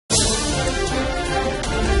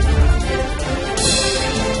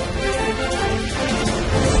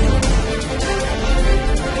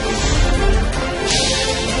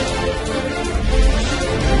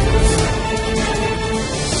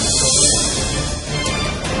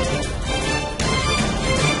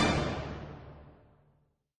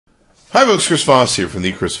Hi folks, Chris Voss here from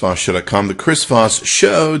the ChrisVossShow.com, the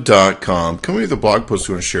ChrisVossShow.com. Coming with a blog post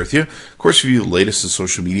we want to share with you. Of course, review the latest in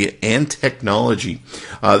social media and technology.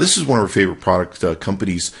 This is one of our favorite product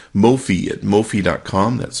companies, Mophie, at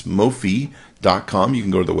Mophie.com. That's Mophie.com. You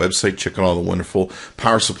can go to the website, check out all the wonderful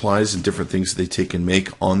power supplies and different things that they take and make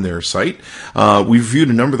on their site. We've reviewed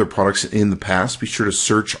a number of their products in the past. Be sure to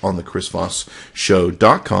search on the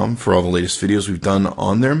ChrisVossShow.com for all the latest videos we've done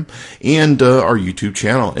on them and our YouTube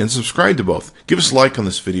channel, and subscribe to both. Give us a like on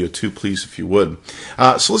this video too, please, if you would.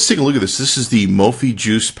 So let's take a look at this. This is the Mophie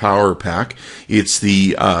Juice Power Pack. It's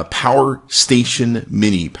the Powerstation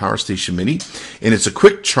Mini, and it's a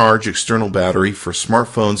quick charge external battery for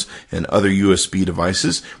smartphones and other USB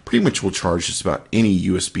devices. Pretty much will charge just about any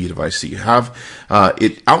USB device that you have.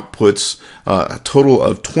 It outputs a total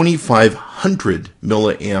of 2,500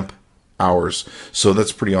 milliamp hours. So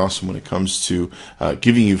that's pretty awesome when it comes to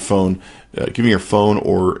giving your phone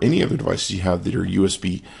or any other devices you have that are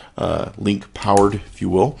USB link powered, if you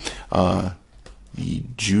will, the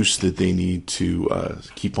juice that they need to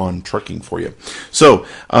keep on trucking for you. So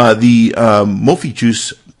the Mophie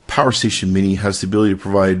Juice Powerstation Mini has the ability to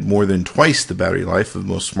provide more than twice the battery life of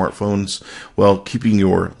most smartphones while keeping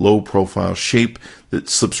your low-profile shape that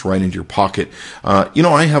slips right into your pocket.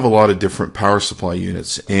 I have a lot of different power supply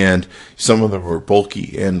units, and some of them are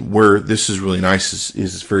bulky, and where this is really nice is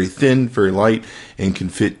it's very thin, very light, and can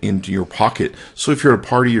fit into your pocket. So if you're at a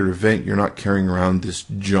party or event, you're not carrying around this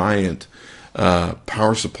giant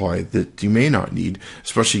power supply that you may not need,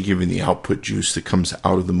 especially given the output juice that comes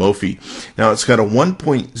out of the Mophie. Now, it's got a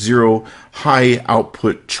 1.0 high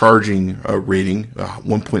output charging rating,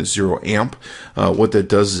 1.0 amp. What that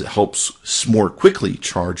does is it helps more quickly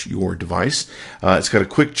charge your device. It's got a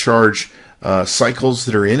quick charge cycles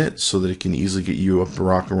that are in it so that it can easily get you up and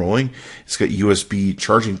rock and rolling. It's got USB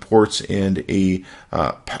charging ports and a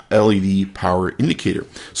LED power indicator.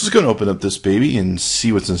 So let's go and open up this baby and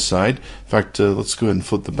see what's inside. In fact, let's go ahead and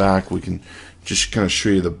flip the back. We can just kind of show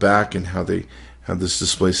you the back and how they have this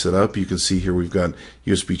display set up. You can see here we've got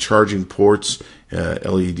USB charging ports,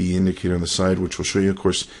 LED indicator on the side, which we'll show you. Of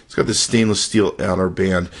course, it's got this stainless steel outer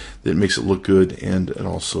band that makes it look good, and it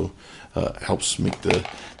also helps make the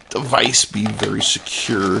device be very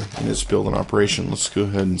secure in its build and operation. Let's go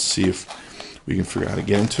ahead and see if we can figure out how to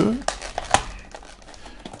get into it.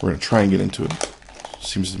 We're going to try and get into it.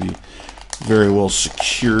 Seems to be very well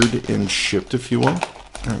secured and shipped, if you will.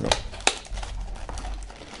 There we go.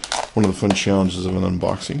 One of the fun challenges of an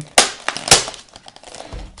unboxing.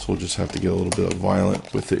 So we'll just have to get a little bit of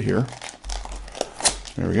violent with it here.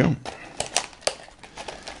 There we go.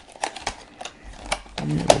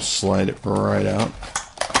 We'll slide it right out.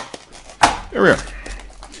 There we are.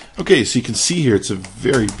 Okay, so you can see here it's a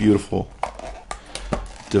very beautiful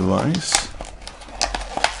device,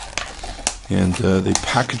 and they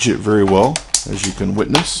package it very well, as you can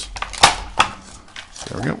witness.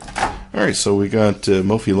 There we go. All right, so we got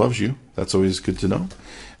Mophie loves you. That's always good to know.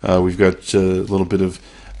 We've got a little bit of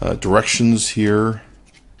directions here,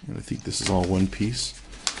 and I think this is all one piece.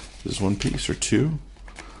 This is one piece or two.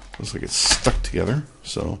 Looks like it's stuck together.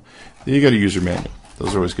 So you got a user manual.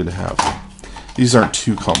 Those are always good to have. These aren't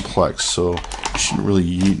too complex, so you shouldn't really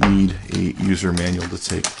need a user manual to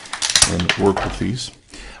take and work with these.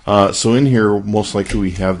 So in here, most likely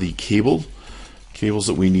we have the cables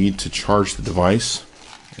that we need to charge the device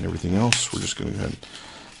and everything else. We're just going to go ahead and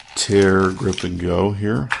tear, grip, and go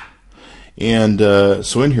here. And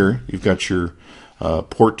so in here, you've got your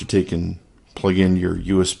port to take and plug in your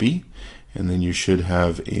USB. And then you should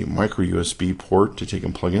have a micro USB port to take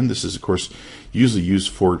and plug in. This is, of course, usually used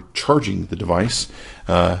for charging the device.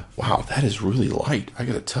 Wow, that is really light. I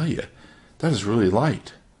got to tell you, that is really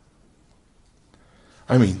light.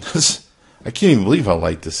 I mean, I can't even believe how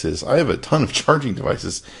light this is. I have a ton of charging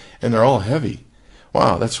devices, and they're all heavy.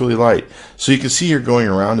 Wow, that's really light. So you can see here going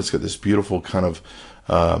around, it's got this beautiful kind of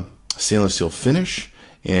stainless steel finish,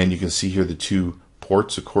 and you can see here the two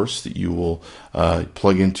ports, of course, that you will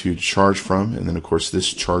plug into to charge from, and then of course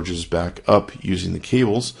this charges back up using the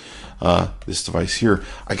cables. This device here,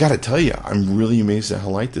 I gotta tell you, I'm really amazed at how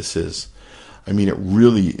light this is. I mean, it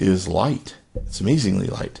really is light. It's amazingly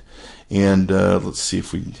light. And let's see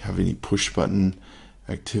if we have any push button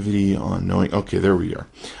activity on knowing. Okay, there we are.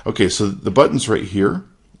 Okay, so the buttons right here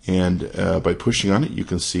And by pushing on it, you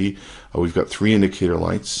can see we've got 3 indicator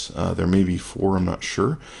lights. There may be 4, I'm not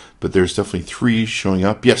sure, but there's definitely 3 showing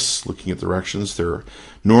up. Yes, looking at directions, there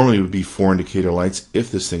normally would be 4 indicator lights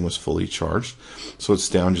if this thing was fully charged. So it's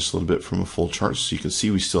down just a little bit from a full charge. So you can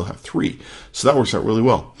see we still have 3. So that works out really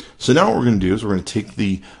well. So now what we're going to do is we're going to take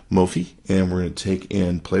the Mophie and we're going to take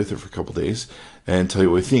and play with it for a couple days and tell you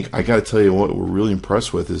what we think. I got to tell you what we're really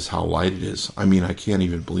impressed with is how light it is. I mean, I can't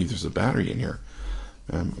even believe there's a battery in here.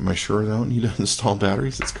 Am I sure I don't need to install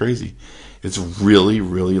batteries? It's crazy. It's really,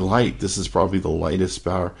 really light. This is probably the lightest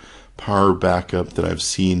power backup that I've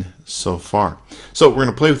seen so far. So we're going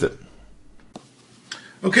to play with it.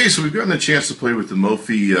 Okay, so we've gotten a chance to play with the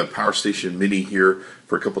Mophie Powerstation Mini here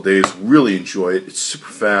for a couple days. Really enjoy it. It's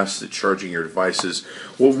super fast at charging your devices.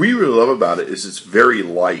 What we really love about it is it's very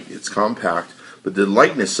light. It's compact, but the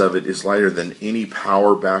lightness of it is lighter than any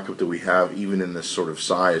power backup that we have, even in this sort of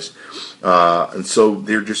size. And so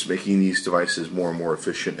they're just making these devices more and more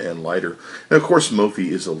efficient and lighter. And of course, Mophie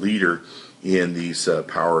is a leader in these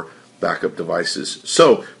power backup devices.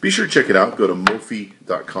 So be sure to check it out. Go to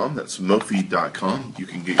Mophie.com. That's Mophie.com. You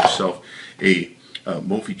can get yourself a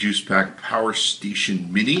Mophie Juice Pack Powerstation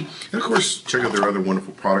Mini. And of course, check out their other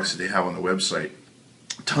wonderful products that they have on the website.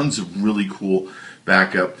 Tons of really cool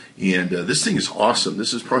backup, and this thing is awesome.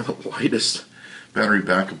 This is probably the lightest battery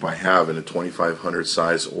backup I have in a 2500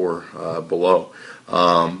 size or below.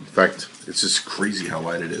 In fact, it's just crazy how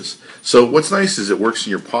light it is. So what's nice is it works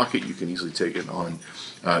in your pocket. You can easily take it on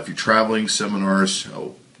if you're traveling, seminars,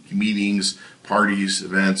 meetings, parties,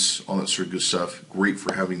 events, all that sort of good stuff. Great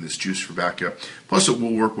for having this juice for backup. Plus, it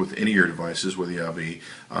will work with any of your devices, whether you have a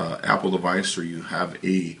Apple device or you have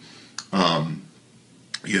a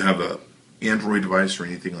Android device or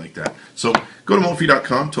anything like that. So go to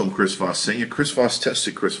Mophie.com, tell them Chris Voss sent you. Chris Voss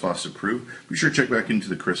tested, Chris Voss approved. Be sure to check back into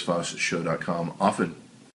the ChrisVossShow.com often.